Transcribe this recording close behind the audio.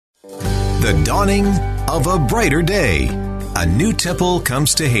The dawning of a brighter day. A new temple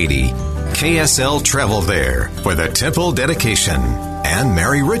comes to Haiti. KSL traveled there for the temple dedication. And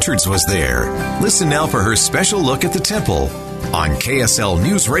Mary Richards was there. Listen now for her special look at the temple on KSL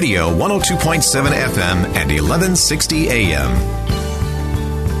News Radio 102.7 FM and 1160 AM.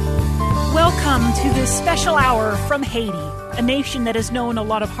 Welcome to this special hour from Haiti, a nation that has known a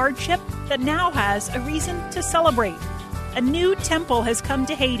lot of hardship that now has a reason to celebrate. A new temple has come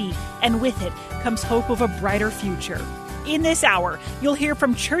to Haiti, and with it comes hope of a brighter future. In this hour, you'll hear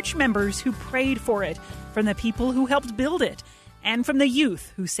from church members who prayed for it, from the people who helped build it, and from the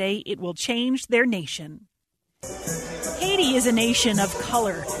youth who say it will change their nation. Haiti is a nation of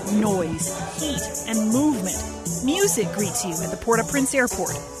color, noise, heat, and movement. Music greets you at the Port-au-Prince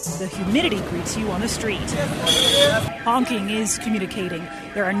airport. The humidity greets you on the street. Honking is communicating.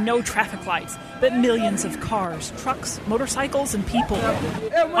 There are no traffic lights, but millions of cars, trucks, motorcycles, and people.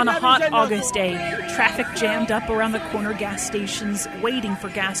 On a hot August day, traffic jammed up around the corner gas stations, waiting for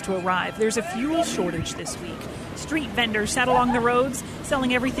gas to arrive. There's a fuel shortage this week. Street vendors sat along the roads,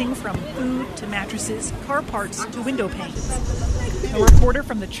 selling everything from food to mattresses, car parts to window panes. A reporter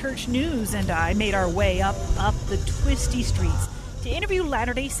from the Church News and I made our way up the twisty streets to interview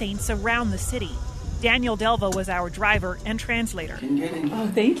Latter-day Saints around the city. Daniel Delva was our driver and translator. Oh,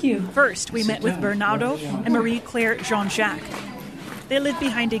 thank you. First, we met with Bernardo and Marie-Claire Jean-Jacques. They live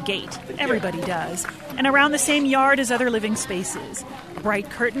behind a gate. Everybody does. And around the same yard as other living spaces. A bright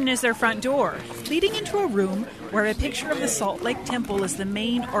curtain is their front door, leading into a room where a picture of the Salt Lake Temple is the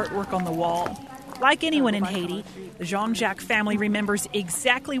main artwork on the wall. Like anyone in Haiti, the Jean-Jacques family remembers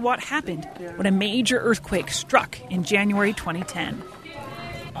exactly what happened when a major earthquake struck in January 2010.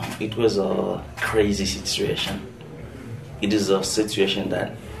 It was a crazy situation. It is a situation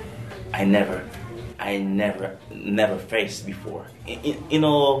that I never faced before. In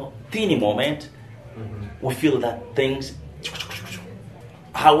a teeny moment, we feel that things,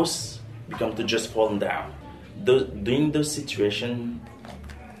 house become to just falling down. During those situations,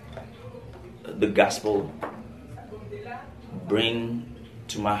 the gospel bring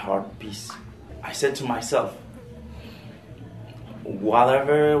to my heart peace. I said to myself,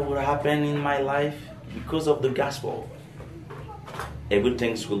 whatever would happen in my life, because of the gospel,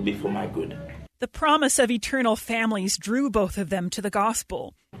 everything will be for my good. The promise of eternal families drew both of them to the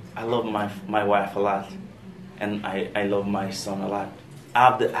gospel. I love my wife a lot, and I love my son a lot. I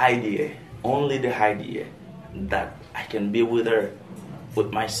have the idea, only the idea, that I can be with her,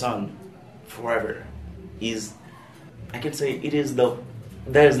 with my son, forever. I can say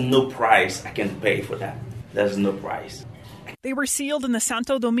there's no price I can pay for that. There's no price. They were sealed in the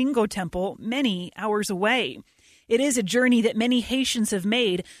Santo Domingo temple many hours away. It is a journey that many Haitians have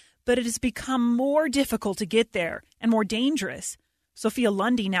made, but it has become more difficult to get there and more dangerous. Sophia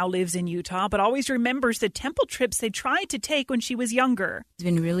Lundy now lives in Utah, but always remembers the temple trips they tried to take when she was younger. It's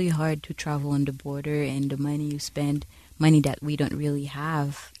been really hard to travel on the border, and the money you spend, money that we don't really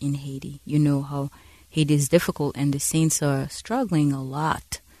have in Haiti. You know how Haiti is difficult, and the Saints are struggling a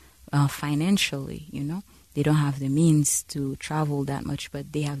lot financially, you know. They don't have the means to travel that much,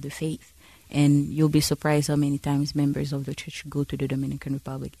 but they have the faith. And you'll be surprised how many times members of the church go to the Dominican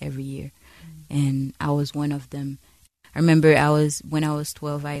Republic every year. And I was one of them. I remember when I was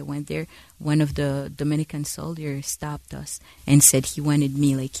 12, I went there. One of the Dominican soldiers stopped us and said he wanted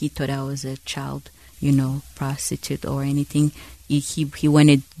me, like he thought I was a child, you know, prostitute or anything. He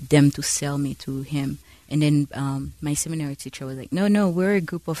wanted them to sell me to him. And then my seminary teacher was like, no, we're a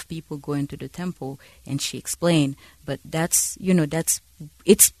group of people going to the temple. And she explained, but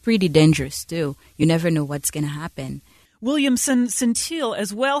it's pretty dangerous too. You never know what's going to happen. Williamson Centil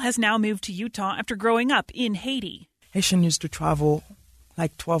as well has now moved to Utah after growing up in Haiti. Haitians used to travel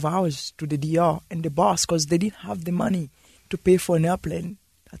like 12 hours to the DR and the bus because they didn't have the money to pay for an airplane.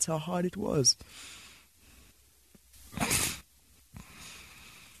 That's how hard it was.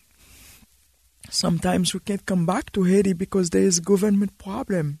 Sometimes we can't come back to Haiti because there is a government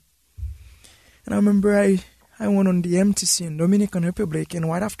problem. And I remember I went on the MTC in Dominican Republic, and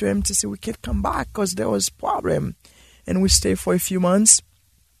right after MTC we can't come back because there was a problem. And we stayed for a few months,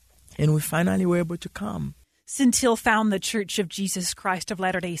 and we finally were able to come. Centil found the Church of Jesus Christ of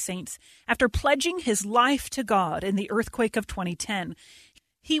Latter-day Saints after pledging his life to God in the earthquake of 2010.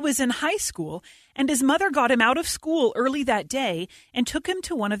 He was in high school, and his mother got him out of school early that day and took him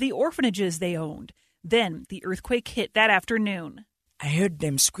to one of the orphanages they owned. Then the earthquake hit that afternoon. I heard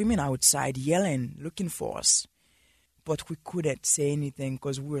them screaming outside, yelling, looking for us. But we couldn't say anything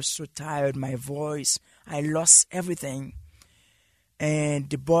because we were so tired, my voice. I lost everything. And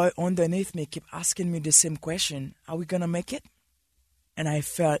the boy underneath me kept asking me the same question. Are we going to make it? And I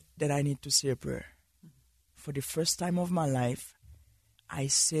felt that I need to say a prayer. For the first time of my life, I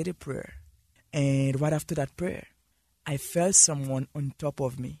said a prayer. And right after that prayer, I felt someone on top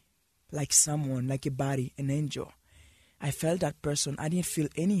of me, like someone, like a body, an angel. I felt that person. I didn't feel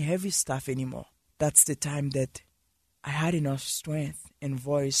any heavy stuff anymore. That's the time that I had enough strength and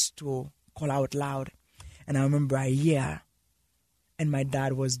voice to call out loud. And I remember I yelled, and my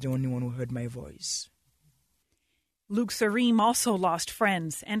dad was the only one who heard my voice. Luke Sarim also lost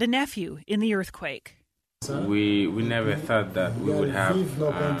friends and a nephew in the earthquake. We never thought that we would have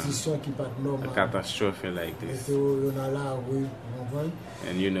a catastrophe like this.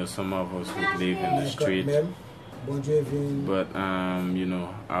 And some of us would live in the street. But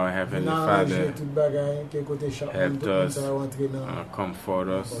our Heavenly Father helped us, comfort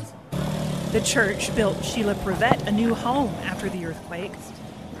us. The church built Sheila Prevet a new home after the earthquake.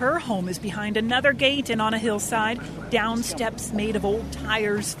 Her home is behind another gate and on a hillside, down steps made of old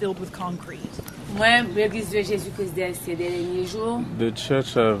tires filled with concrete. The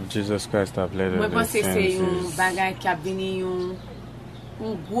Church of Jesus Christ of Latter-day Saints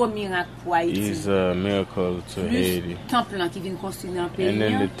is a miracle to Haiti. And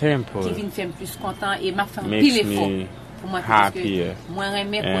then the temple makes me happier,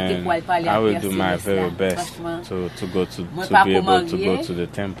 and I will do my very best to be able to go to the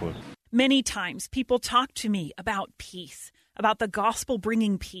temple. Many times people talk to me about peace, about the gospel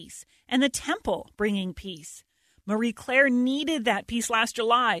bringing peace, and the temple bringing peace. Marie Claire needed that peace last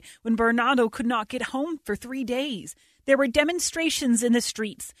July when Bernardo could not get home for 3 days. There were demonstrations in the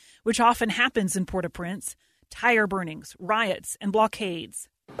streets, which often happens in Port-au-Prince, tire burnings, riots, and blockades.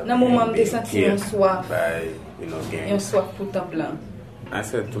 I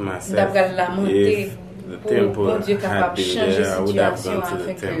said to myself, if the temple had been there, I would have gone to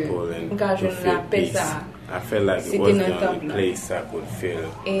the temple and to feel peace. I felt like it was the only place I could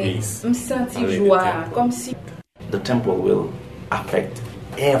feel peace. The temple will affect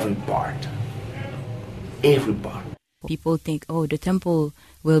every part. Every part. People think, the temple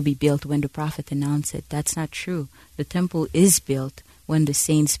will be built when the prophet announced it. That's not true. The temple is built when the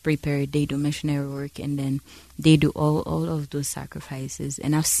saints prepare. They do missionary work, and then they do all of those sacrifices.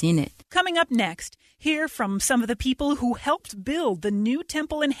 And I've seen it. Coming up next, hear from some of the people who helped build the new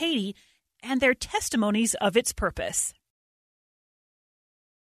temple in Haiti and their testimonies of its purpose.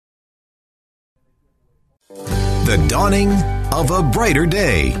 The dawning of a brighter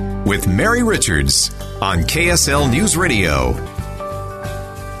day with Mary Richards on KSL News Radio.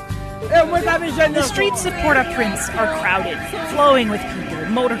 The streets of Port-au-Prince are crowded, flowing with people,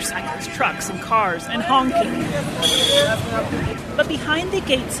 motorcycles, trucks, and cars, and honking. But behind the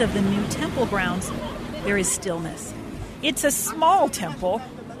gates of the new temple grounds, there is stillness. It's a small temple.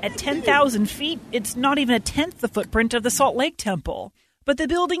 At 10,000 feet, it's not even a tenth the footprint of the Salt Lake Temple. But the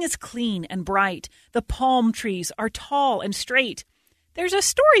building is clean and bright. The palm trees are tall and straight. There's a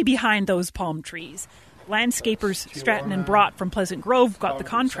story behind those palm trees. Landscapers Stratton and Brott from Pleasant Grove got the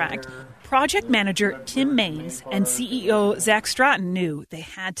contract. Project manager Tim Maines and CEO Zach Stratton knew they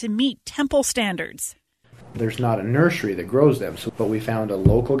had to meet temple standards. There's not a nursery that grows them, but we found a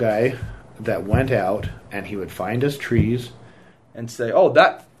local guy that went out and he would find us trees and say,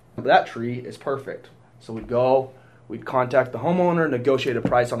 that tree is perfect. So we'd go, we'd contact the homeowner, negotiate a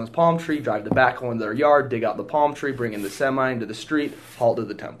price on his palm tree, drive the backhoe into their yard, dig out the palm tree, bring in the semi into the street, haul to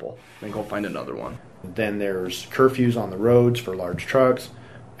the temple, then go find another one. Then there's curfews on the roads for large trucks,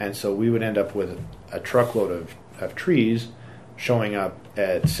 and so we would end up with a truckload of trees showing up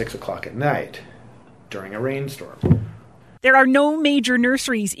at 6 o'clock at night during a rainstorm. There are no major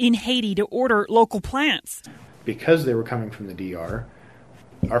nurseries in Haiti to order local plants. Because they were coming from the DR,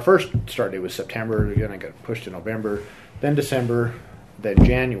 our first start date was September, again I got pushed to November, then December, then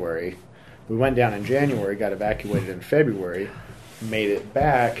January. We went down in January, got evacuated in February, made it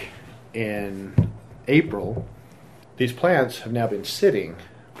back in April. These plants have now been sitting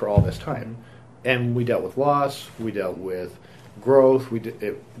for all this time. And we dealt with loss, we dealt with growth,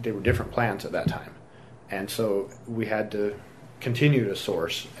 they were different plants at that time. And so we had to continue to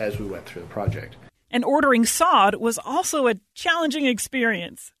source as we went through the project. And ordering sod was also a challenging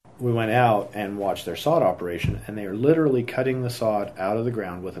experience. We went out and watched their sod operation, and they are literally cutting the sod out of the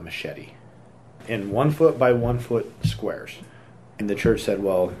ground with a machete in 1 foot by 1 foot squares. And the church said,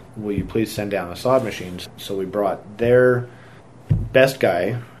 well, will you please send down a sod machine? So we brought their best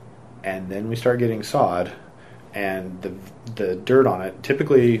guy, and then we start getting sod, and the dirt on it,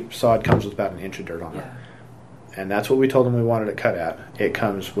 typically sod comes with about an inch of dirt on it. And that's what we told them we wanted it cut at. It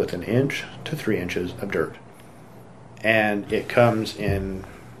comes with 1 inch to 3 inches of dirt. And it comes in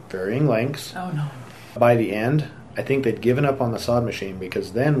varying lengths. Oh, no. By the end, I think they'd given up on the sod machine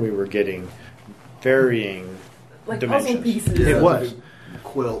because then we were getting varying dimensions. Puzzle pieces. Yeah, it was.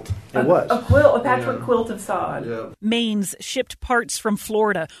 Quilt. It was. A patchwork quilt of sod. Yeah. Maines shipped parts from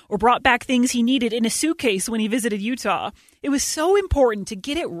Florida or brought back things he needed in a suitcase when he visited Utah. It was so important to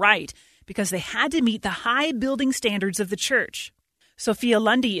get it right because they had to meet the high building standards of the church. Sophia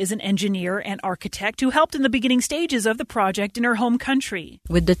Lundy is an engineer and architect who helped in the beginning stages of the project in her home country.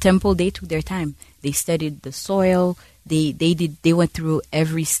 With the temple, they took their time. They studied the soil. They went through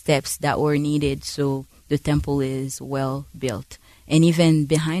every steps that were needed so the temple is well built. And even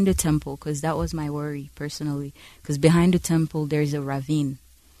behind the temple, because that was my worry personally, because behind the temple there's a ravine.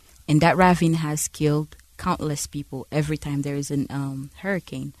 And that ravine has killed countless people every time there is a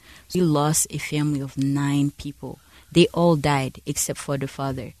hurricane. We lost a family of 9 people. They all died except for the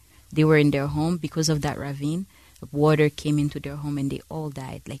father. They were in their home because of that ravine. Water came into their home and they all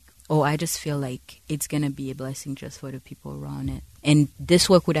died. I just feel like it's going to be a blessing just for the people around it. And this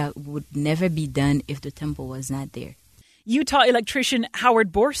work would never be done if the temple was not there. Utah electrician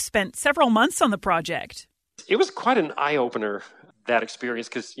Howard Borst spent several months on the project. It was quite an eye-opener, that experience,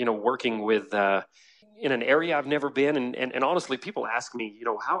 because, working with in an area I've never been. And honestly, people ask me,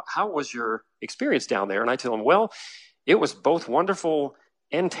 how was your experience down there? And I tell them, well, it was both wonderful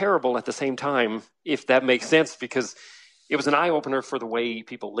and terrible at the same time, if that makes sense, because it was an eye-opener for the way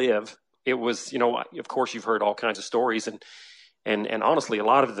people live. It was, of course, you've heard all kinds of stories. And honestly, a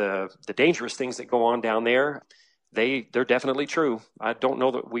lot of the dangerous things that go on down there, they're definitely true. I don't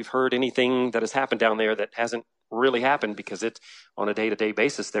know that we've heard anything that has happened down there that hasn't really happened, because it's on a day-to-day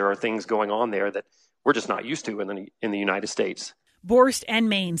basis. There are things going on there that we're just not used to in the United States. Borst and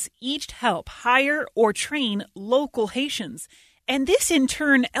Maines each help hire or train local Haitians, and this in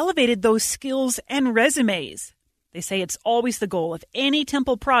turn elevated those skills and resumes. They say it's always the goal of any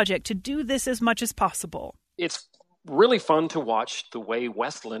temple project to do this as much as possible. It's really fun to watch the way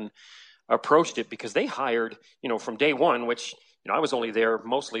Westland approached it, because they hired, from day one, which, I was only there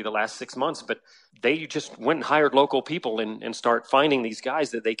mostly the last 6 months, but they just went and hired local people and start finding these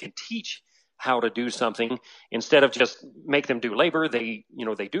guys that they can teach how to do something instead of just make them do labor. They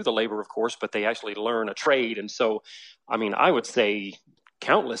do the labor, of course, but they actually learn a trade. And so, I would say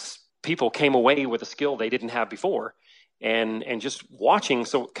countless people came away with a skill they didn't have before, and just watching,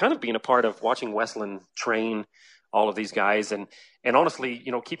 so kind of being a part of watching Westland train all of these guys, and honestly,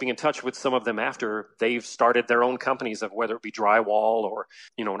 keeping in touch with some of them after they've started their own companies, of whether it be drywall or,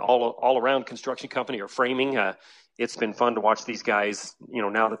 an all around construction company or framing. It's been fun to watch these guys,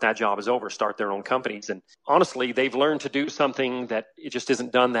 now that job is over, start their own companies. And honestly, they've learned to do something that it just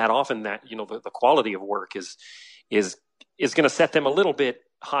isn't done that often, that, the quality of work is going to set them a little bit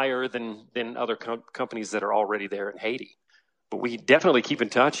higher than other companies that are already there in Haiti. But we definitely keep in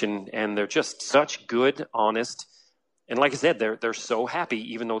touch, and they're just such good, honest, and like I said, they're so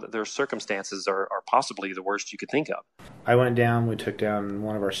happy, even though their circumstances are possibly the worst you could think of. I went down, we took down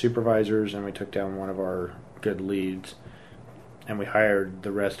one of our supervisors, and we took down one of our good leads, and we hired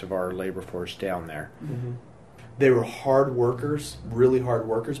the rest of our labor force down there. Mm-hmm. They were hard workers, really hard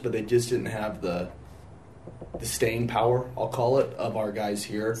workers, but they just didn't have the staying power, I'll call it, of our guys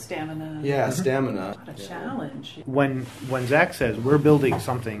here. Stamina. Yeah, stamina. What a challenge. When Zach says we're building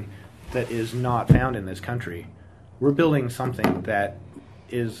something that is not found in this country, we're building something that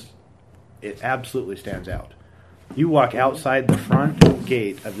it absolutely stands out. You walk outside the front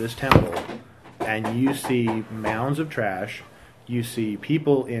gate of this temple, and you see mounds of trash. You see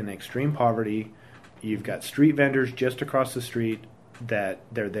people in extreme poverty. You've got street vendors just across the street that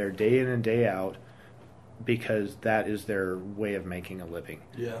they're there day in and day out, because that is their way of making a living.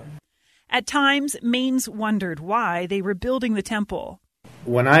 Yeah. At times, Maines wondered why they were building the temple.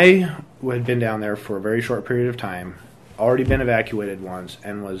 When I had been down there for a very short period of time, already been evacuated once,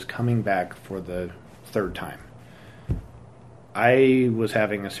 and was coming back for the 3rd time, I was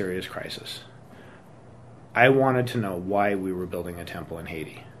having a serious crisis. I wanted to know why we were building a temple in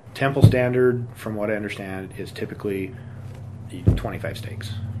Haiti. Temple standard, from what I understand, is typically 25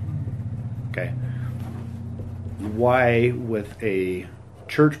 stakes. Okay. Why, with a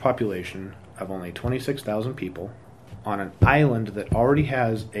church population of only 26,000 people on an island that already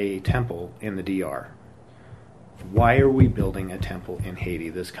has a temple in the DR, why are we building a temple in Haiti?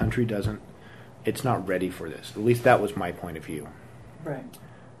 This country it's not ready for this. At least that was my point of view. Right.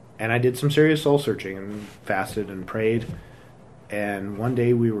 And I did some serious soul searching and fasted and prayed. And one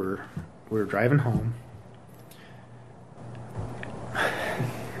day we were driving home,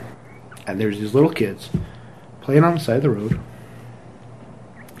 and there's these little kids playing on the side of the road,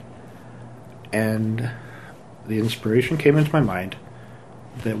 and the inspiration came into my mind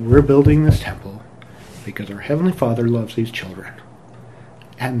that we're building this temple because our Heavenly Father loves these children.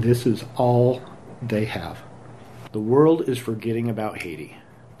 And this is all they have. The world is forgetting about Haiti.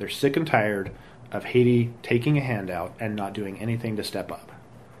 They're sick and tired of Haiti taking a handout and not doing anything to step up.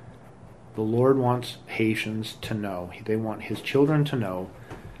 The Lord wants Haitians to know, they want His children to know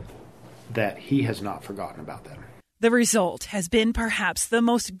that He has not forgotten about them. The result has been perhaps the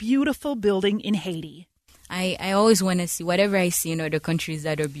most beautiful building in Haiti. I always want to see, whatever I see in other countries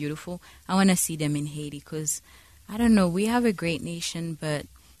that are beautiful, I want to see them in Haiti because, I don't know, we have a great nation, but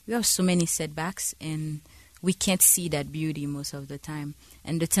we have so many setbacks and we can't see that beauty most of the time.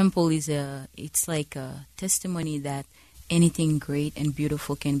 And the temple it's like a testimony that anything great and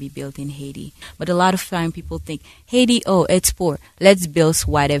beautiful can be built in Haiti. But a lot of time people think, Haiti, oh, it's poor. Let's build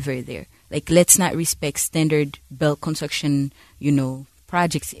whatever there. Like, let's not respect standard built construction,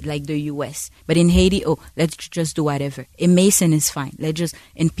 projects like the U.S. But in Haiti, oh, let's just do whatever. A mason is fine.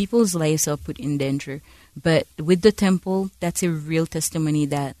 And people's lives are put in danger. But with the temple, that's a real testimony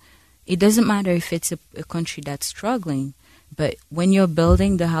that it doesn't matter if it's a country that's struggling, but when you're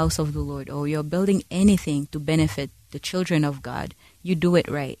building the house of the Lord or you're building anything to benefit the children of God, you do it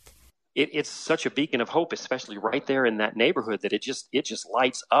right. It's such a beacon of hope, especially right there in that neighborhood, that it just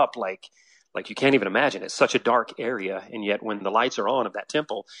lights up like you can't even imagine. It's such a dark area, and yet when the lights are on of that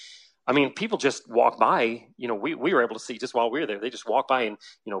temple, I mean, people just walk by. We were able to see just while we were there. They just walk by and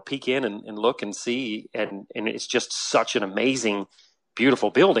peek in and look and see, and it's just such an amazing, beautiful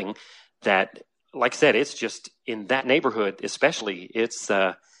building that, like I said, it's just in that neighborhood especially, it's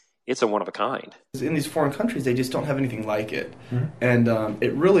a one of a kind. In these foreign countries, they just don't have anything like it. Mm-hmm. And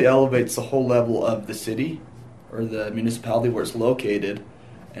it really elevates the whole level of the city or the municipality where it's located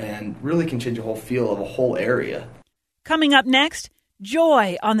and really can change the whole feel of a whole area. Coming up next,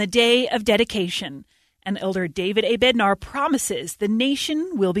 joy on the day of dedication. And Elder David A. Bednar promises the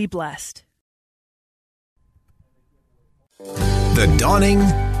nation will be blessed. The dawning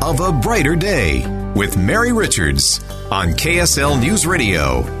of a brighter day with Mary Richards on KSL News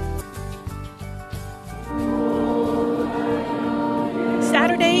Radio.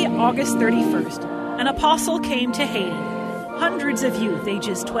 Saturday, August 31st, an apostle came to Haiti. Hundreds of youth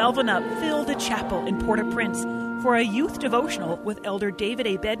ages 12 and up filled a chapel in Port-au-Prince for a youth devotional with Elder David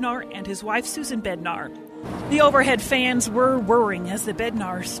A. Bednar and his wife Susan Bednar. The overhead fans were whirring as the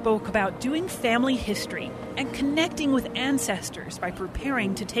Bednars spoke about doing family history and connecting with ancestors by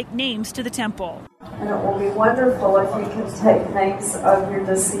preparing to take names to the temple. And it will be wonderful if you can take names of your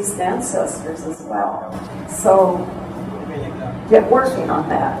deceased ancestors as well. So get working on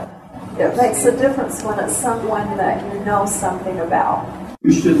that. It makes a difference when it's someone that you know something about.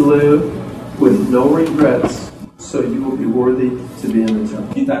 You should live with no regrets, so you will be worthy to be in the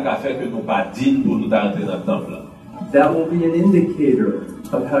temple. That will be an indicator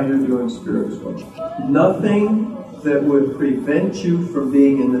of how you're doing spiritually. Nothing that would prevent you from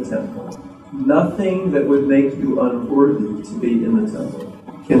being in the temple, nothing that would make you unworthy to be in the temple,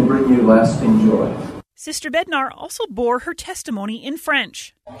 can bring you lasting joy. Sister Bednar also bore her testimony in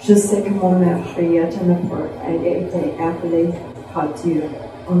French. Je sais que mon meurtrier est a été appelé par Dieu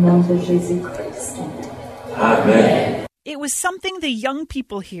au nom de Jésus-Christ. Amen. It was something the young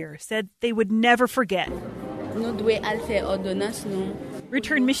people here said they would never forget.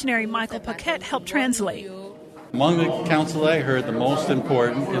 Returned missionary Michael Paquette helped translate. Among the council I heard, the most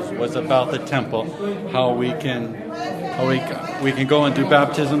important was about the temple, how we can go and do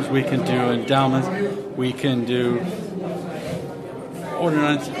baptisms, we can do endowments, we can do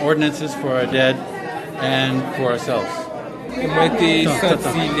ordinances for our dead and for ourselves.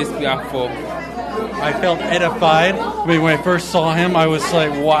 I felt edified. I mean, when I first saw him, I was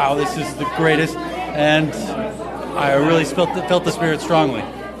like, wow, this is the greatest. And I really felt the Spirit strongly.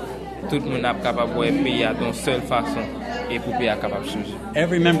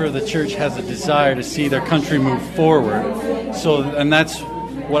 Every member of the church has a desire to see their country move forward. And that's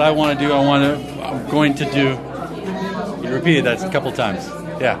what I want to do. I'm going to do. You repeated that a couple times.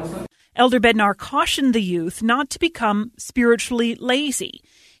 Yeah. Elder Bednar cautioned the youth not to become spiritually lazy.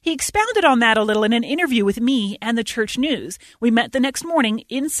 He expounded on that a little in an interview with me and the Church News. We met the next morning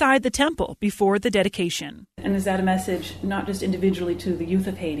inside the temple before the dedication. And is that a message not just individually to the youth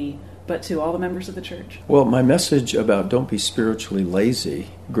of Haiti, but to all the members of the church? Well, my message about don't be spiritually lazy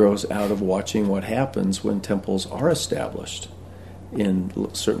grows out of watching what happens when temples are established in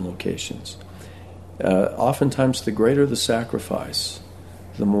certain locations. Oftentimes, the greater the sacrifice,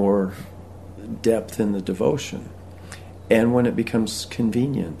 the more depth in the devotion. And when it becomes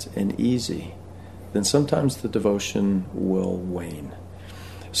convenient and easy, then sometimes the devotion will wane.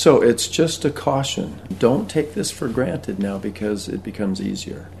 So it's just a caution. Don't take this for granted now because it becomes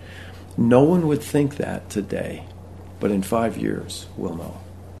easier. No one would think that today, but in 5 years, we'll know.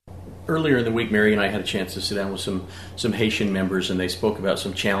 Earlier in the week, Mary and I had a chance to sit down with some Haitian members, and they spoke about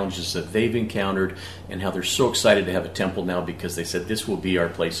some challenges that they've encountered and how they're so excited to have a temple now because they said this will be our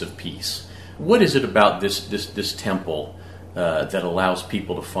place of peace. What is it about this temple that allows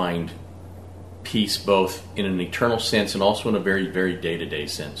people to find peace both in an eternal sense and also in a very, very day-to-day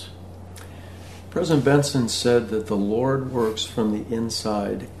sense? President Benson said that the Lord works from the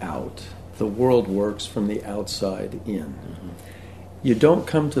inside out. The world works from the outside in. Mm-hmm. You don't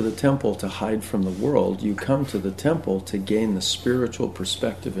come to the temple to hide from the world. You come to the temple to gain the spiritual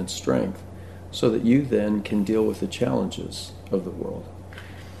perspective and strength so that you then can deal with the challenges of the world.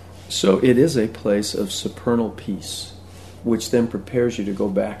 So it is a place of supernal peace, which then prepares you to go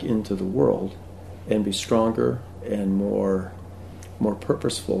back into the world and be stronger and more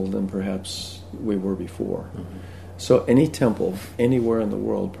purposeful than perhaps we were before. Mm-hmm. So any temple anywhere in the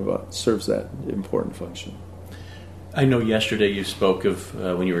world serves that important function. I know yesterday you spoke of,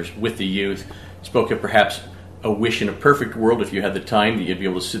 when you were with the youth, spoke of perhaps a wish in a perfect world, if you had the time, that you'd be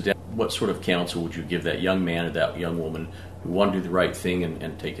able to sit down. What sort of counsel would you give that young man or that young woman who want to do the right thing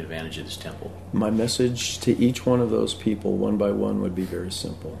and take advantage of this temple? My message to each one of those people, one by one, would be very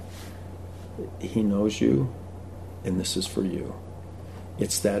simple. He knows you, and this is for you.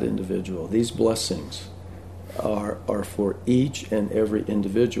 It's that individual. These blessings are for each and every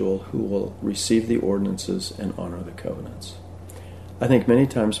individual who will receive the ordinances and honor the covenants. I think many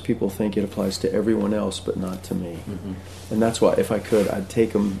times people think it applies to everyone else, but not to me. Mm-hmm. And that's why, if I could, I'd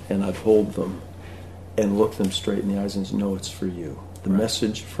take them and I'd hold them and look them straight in the eyes and say, no, it's for you. The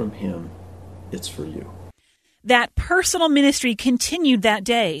message from him, it's for you. That personal ministry continued that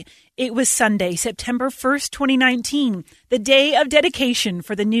day. It was Sunday, September 1st, 2019, the day of dedication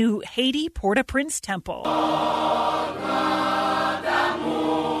for the new Haiti Port-au-Prince Temple.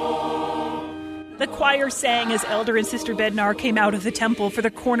 The choir sang as Elder and Sister Bednar came out of the temple for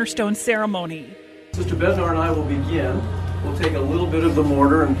the cornerstone ceremony. Sister Bednar and I will begin. We'll take a little bit of the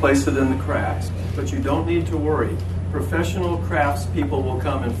mortar and place it in the cracks, but you don't need to worry. Professional craftspeople will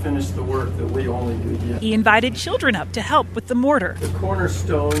come and finish the work that we only do yet. He invited children up to help with the mortar. The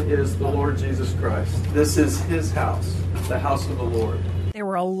cornerstone is the Lord Jesus Christ. This is his house, the house of the Lord. There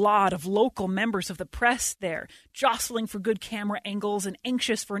were a lot of local members of the press there, jostling for good camera angles and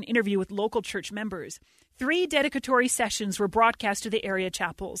anxious for an interview with local church members. 3 dedicatory sessions were broadcast to the area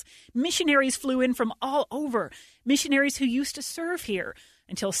chapels. Missionaries flew in from all over, missionaries who used to serve here,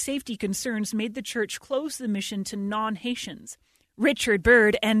 until safety concerns made the church close the mission to non-Haitians. Richard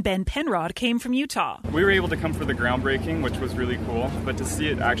Bird and Ben Penrod came from Utah. We were able to come for the groundbreaking, which was really cool, but to see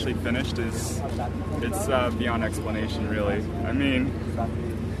it actually finished it's beyond explanation, really. I mean,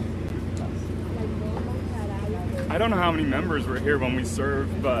 I don't know how many members were here when we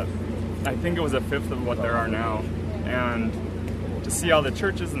served, but I think it was 1/5 of what there are now. And to see all the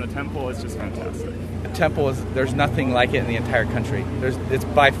churches and the temple is just fantastic. The temple there's nothing like it in the entire country. It's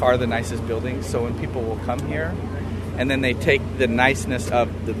by far the nicest building, so when people will come here and then they take the niceness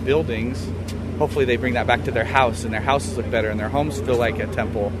of the buildings, hopefully they bring that back to their house, and their houses look better and their homes feel like a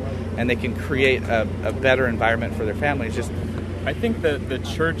temple, and they can create a better environment for their families. I think that the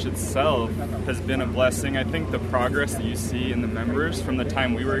church itself has been a blessing. I think the progress that you see in the members from the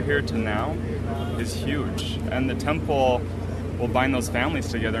time we were here to now is huge, and the temple will bind those families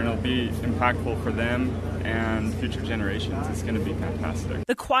together, and it'll be impactful for them and future generations. It's going to be fantastic.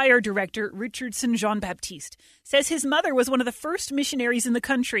 The choir director, Richardson Jean-Baptiste, says his mother was one of the first missionaries in the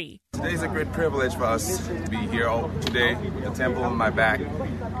country. Today is a great privilege for us to be here today with the temple on my back.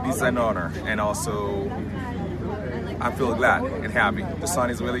 This is an honor, and also I feel glad and happy. The sun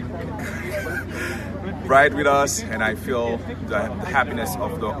is really bright with us, and I feel the happiness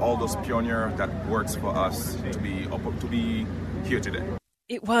of all those pioneers that works for us to be here today.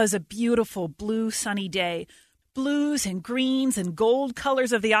 It was a beautiful blue sunny day. Blues and greens and gold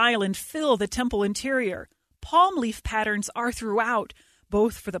colors of the island fill the temple interior. Palm leaf patterns are throughout,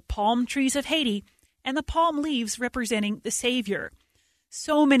 both for the palm trees of Haiti and the palm leaves representing the Savior.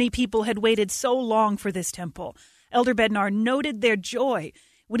 So many people had waited so long for this temple. Elder Bednar noted their joy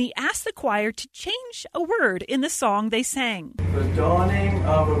when he asked the choir to change a word in the song they sang. The dawning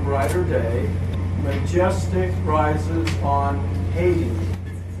of a brighter day, majestic rises on Haiti.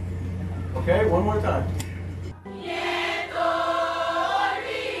 Okay, one more time.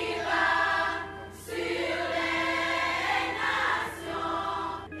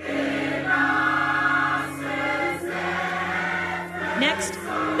 Next,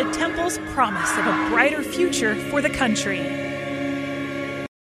 the temple's promise of a brighter future for the country.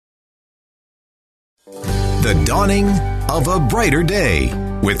 The dawning of a brighter day.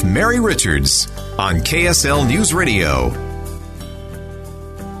 with Mary Richards on KSL News Radio.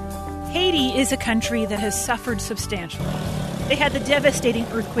 Haiti is a country that has suffered substantially. They had the devastating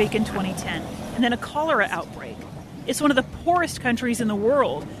earthquake in 2010 and then a cholera outbreak. It's one of the poorest countries in the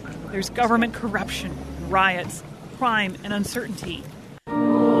world. There's government corruption, riots, crime, and uncertainty. But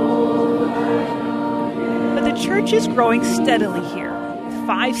the church is growing steadily here, with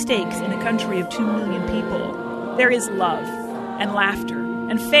 5 stakes in a country of 2 million people. There is love and laughter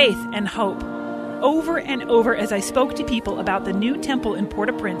and faith and hope. Over and over as I spoke to people about the new temple in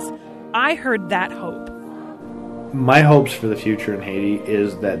Port-au-Prince, I heard that hope. My hopes for the future in Haiti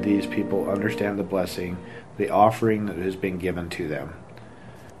is that these people understand the blessing, the offering that has been given to them,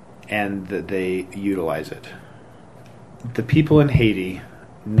 and that they utilize it. The people in Haiti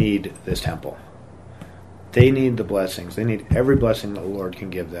need this temple. They need the blessings. They need every blessing that the Lord can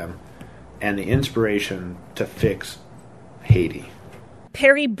give them and the inspiration to fix Haiti.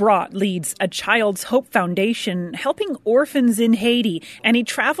 Perry Brott leads a Child's Hope Foundation helping orphans in Haiti, and he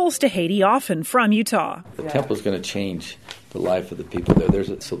travels to Haiti often from Utah. The temple is going to change the life of the people there.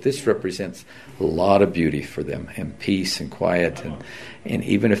 So this represents a lot of beauty for them, and peace and quiet. And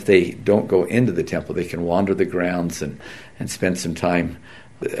even if they don't go into the temple, they can wander the grounds and spend some time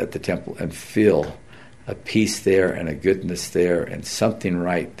at the temple and feel a peace there and a goodness there and something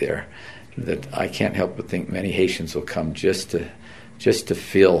right there that I can't help but think many Haitians will come just to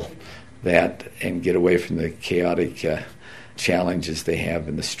feel that and get away from the chaotic challenges they have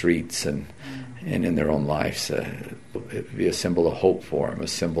in the streets and in their own lives. It would be a symbol of hope for them, a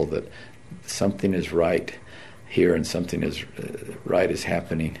symbol that something is right here and something is right is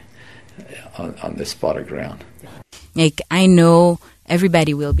happening on this spot of ground. Like, I know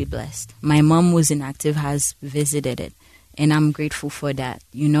everybody will be blessed. My mom, who's inactive, has visited it. And I'm grateful for that.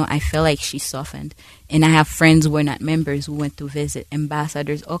 You know, I feel like she softened. And I have friends who are not members who went to visit,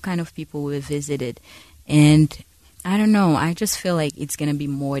 ambassadors, all kind of people who have visited. And I don't know, I just feel like it's going to be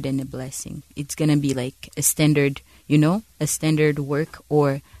more than a blessing. It's going to be like a standard, you know, a standard work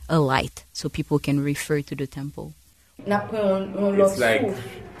or a light so people can refer to the temple. It's like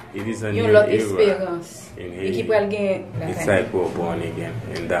it is a new era in Haiti. It's like we're born again,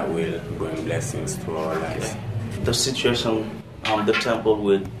 and that will bring blessings to our lives. The situation on the temple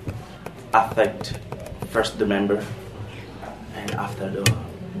will affect first the member and after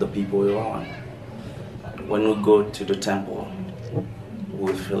the people around. When we go to the temple, we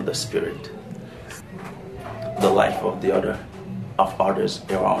will feel the spirit. The life of others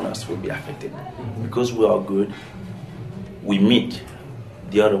around us will be affected. Because we are good, we meet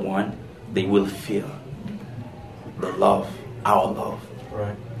the other one, they will feel the love, our love.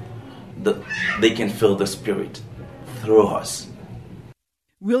 Right. They can feel the spirit through us.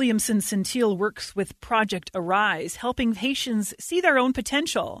 Williamson Centil works with Project Arise, helping Haitians see their own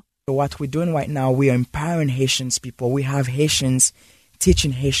potential. What we're doing right now, we are empowering Haitians people. We have Haitians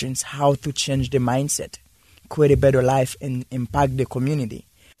teaching Haitians how to change their mindset, create a better life, and impact the community.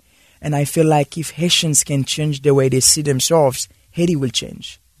 And I feel like if Haitians can change the way they see themselves, Haiti will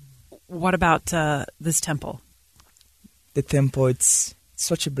change. What about this temple? The temple, it's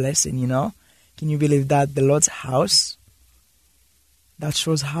such a blessing, you know. Can you believe that? The Lord's house, that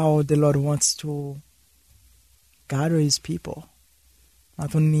shows how the Lord wants to gather his people.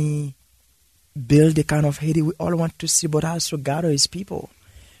 Not only build the kind of Haiti we all want to see, but also gather his people.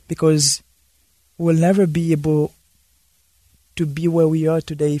 Because we'll never be able to be where we are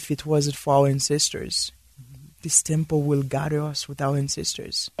today if it wasn't for our ancestors. This temple will gather us with our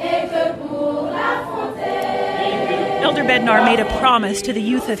ancestors. Elder Bednar made a promise to the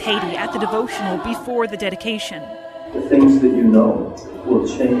youth of Haiti at the devotional before the dedication. The things that you know will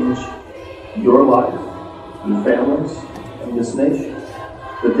change your life, your families, and this nation.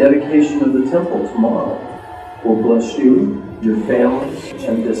 The dedication of the temple tomorrow will bless you, your families,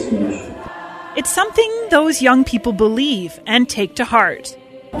 and this nation. It's something those young people believe and take to heart.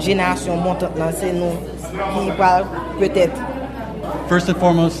 First and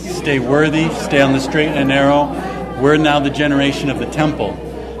foremost, stay worthy, stay on the straight and narrow. We're now the generation of the temple,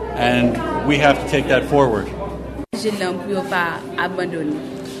 and we have to take that forward.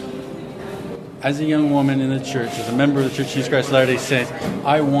 As a young woman in the church, as a member of the Church of Jesus Christ of Latter-day Saints,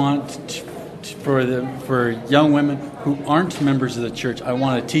 I want for young women who aren't members of the church, I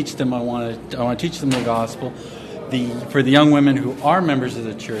want to teach them. I want to teach them the gospel. For the young women who are members of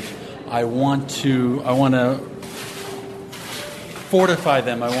the church, I want to fortify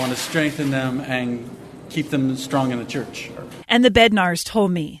them. I want to strengthen them and keep them strong in the church. And the Bednars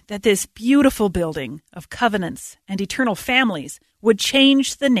told me that this beautiful building of covenants and eternal families would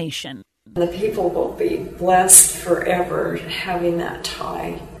change the nation. The people will be blessed forever having that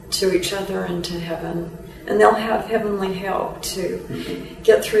tie to each other and to heaven. And they'll have heavenly help to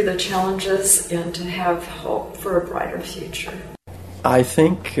get through the challenges and to have hope for a brighter future. I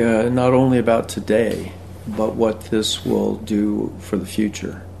think not only about today, but what this will do for the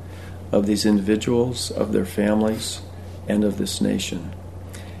future of these individuals, of their families, and of this nation.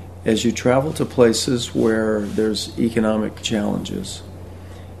 As you travel to places where there's economic challenges,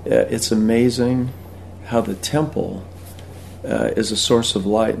 it's amazing how the temple is a source of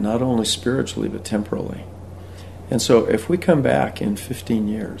light, not only spiritually but temporally. And so if we come back in 15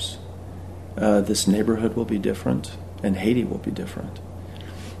 years, this neighborhood will be different and Haiti will be different.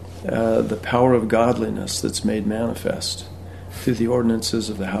 The power of godliness that's made manifest through the ordinances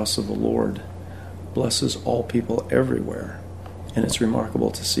of the house of the Lord blesses all people everywhere. And it's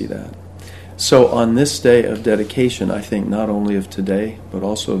remarkable to see that. So on this day of dedication, I think not only of today, but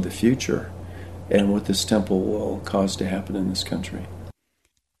also of the future and what this temple will cause to happen in this country.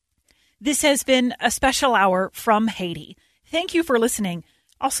 This has been a special hour from Haiti. Thank you for listening.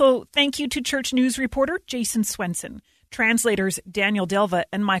 Also, thank you to Church News reporter Jason Swenson, translators Daniel Delva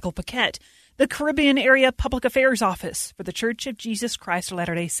and Michael Paquette, the Caribbean Area Public Affairs Office for the Church of Jesus Christ of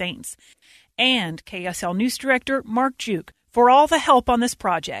Latter-day Saints, and KSL News Director Mark Juke for all the help on this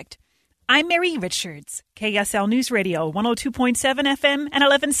project. I'm Mary Richards, KSL News Radio, 102.7 FM and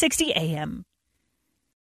 1160 AM.